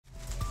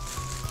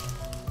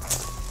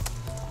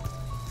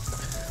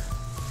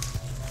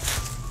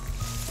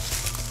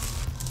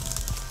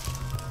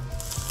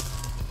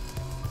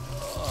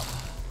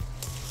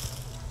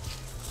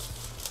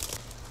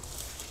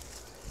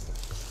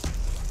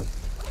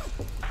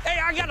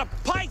I got a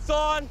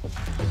python.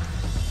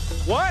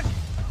 What?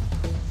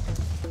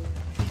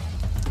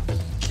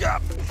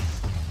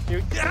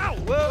 Ow,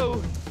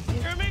 whoa.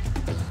 You hear me?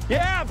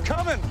 Yeah, I'm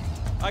coming.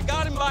 I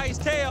got him by his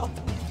tail.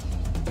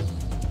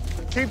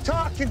 Keep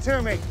talking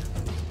to me.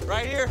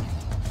 Right here.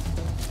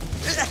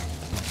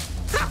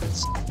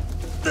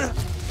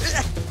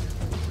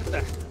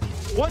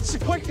 What's the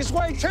quickest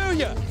way to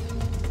you?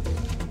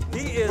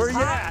 He is Where you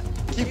hot. at?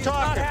 Keep He's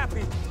talking. not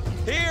happy.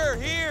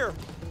 Here.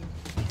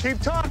 Keep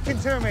talking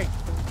to me.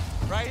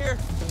 Right here.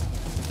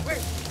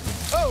 Wait.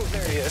 Oh,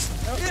 there he is.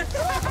 I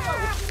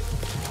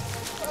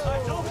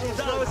told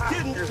you I was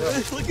kidding.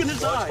 Look in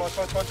his eye.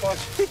 Watch.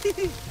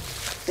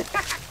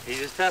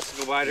 He's a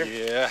testicle biter.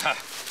 Yeah.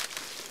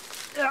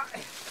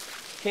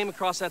 Came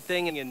across that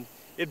thing and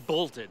it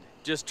bolted,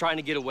 just trying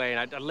to get away.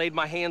 And I laid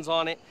my hands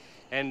on it,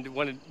 and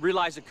when it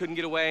realized it couldn't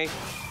get away,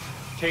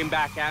 came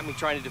back at me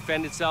trying to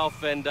defend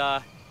itself, and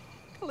got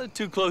a little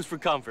too close for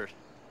comfort.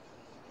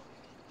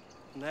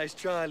 Nice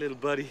try, little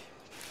buddy.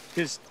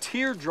 His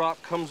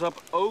teardrop comes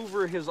up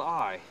over his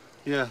eye.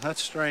 Yeah,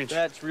 that's strange.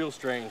 That's real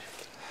strange.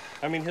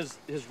 I mean, his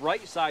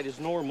right side is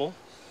normal,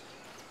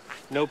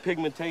 no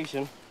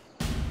pigmentation.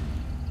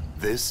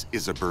 This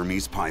is a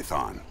Burmese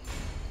python.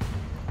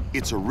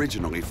 It's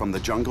originally from the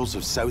jungles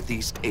of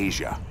Southeast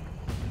Asia,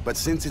 but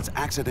since its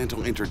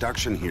accidental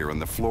introduction here in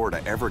the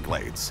Florida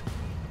Everglades,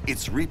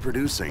 it's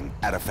reproducing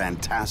at a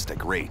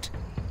fantastic rate.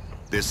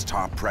 This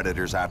top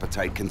predator's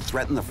appetite can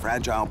threaten the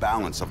fragile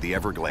balance of the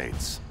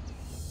Everglades.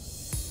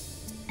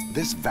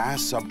 This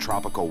vast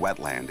subtropical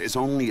wetland is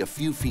only a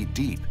few feet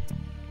deep,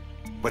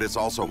 but it's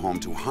also home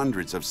to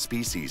hundreds of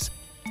species,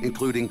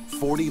 including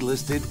 40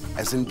 listed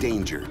as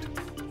endangered.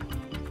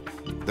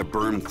 The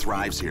berm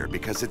thrives here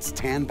because its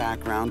tan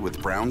background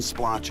with brown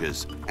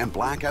splotches and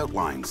black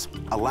outlines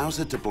allows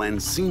it to blend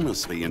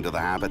seamlessly into the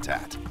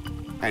habitat.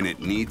 And it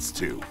needs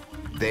to.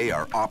 They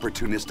are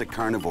opportunistic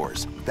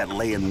carnivores that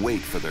lay in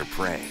wait for their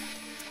prey.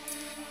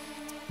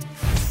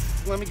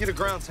 Let me get a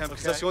ground temp,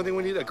 because that's the only thing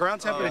we need, a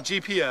ground temp and a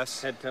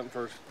GPS. Head temp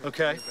first.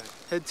 Okay.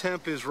 Head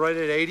temp is right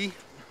at 80,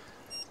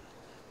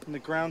 and the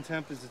ground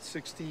temp is at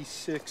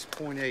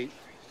 66.8.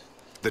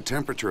 The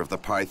temperature of the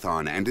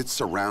python and its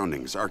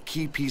surroundings are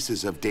key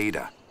pieces of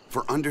data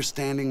for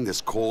understanding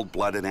this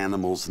cold-blooded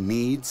animal's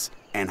needs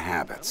and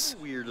habits.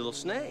 Weird little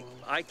snake.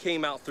 I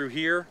came out through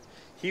here.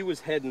 He was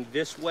heading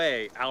this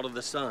way out of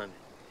the sun.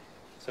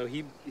 So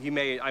I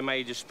may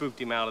have just spooked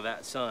him out of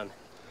that sun.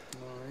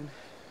 9.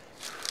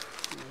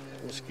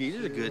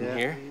 Mosquitoes are good in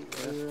here.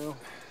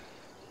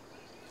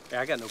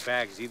 Yeah, I got no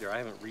bags either. I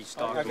haven't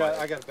restocked. I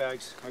got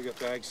bags. I got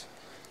bags.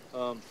 I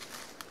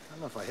don't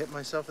know if I hit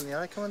myself in the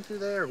eye coming through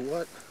there or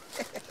what.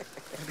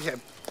 Maybe I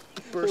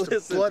burst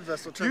a blood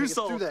vessel trying to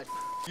get through that.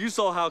 You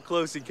saw how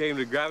close he came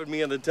to grabbing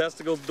me on the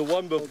testicles. The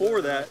one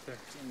before that,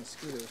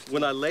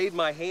 when I laid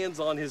my hands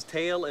on his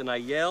tail and I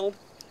yelled,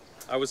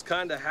 I was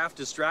kind of half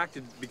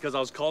distracted because I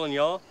was calling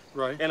y'all.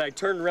 Right. And I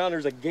turned around,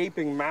 there's a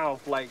gaping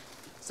mouth like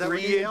 3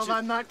 inches. Yelled,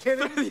 I'm not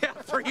kidding? Yeah,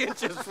 3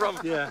 inches from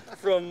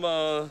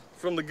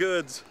the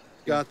goods.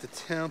 Got the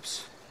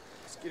temps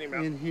Let's get him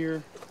out. in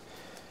here.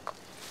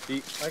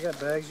 I got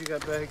bags, you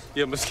got bags?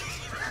 Yeah, mosquito.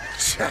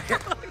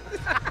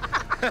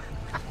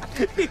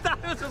 He thought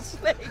it was a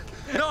snake.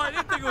 No, I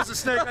didn't think it was a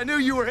snake. I knew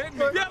you were hitting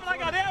me. Yeah, but I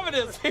got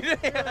evidence.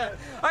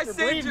 I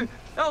saved you.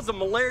 That was a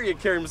malaria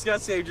carrying mosquito. I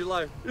saved your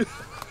life.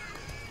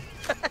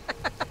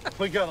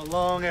 We got a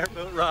long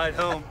airboat ride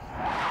home.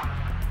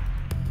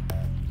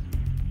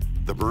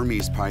 The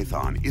Burmese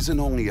python isn't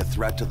only a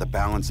threat to the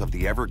balance of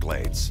the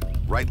Everglades.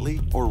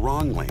 Rightly or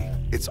wrongly,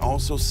 it's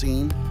also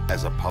seen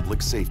as a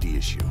public safety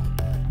issue.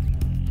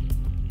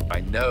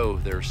 I know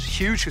there's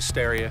huge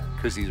hysteria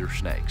because these are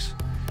snakes.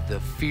 The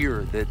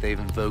fear that they've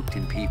invoked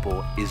in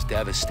people is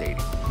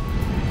devastating.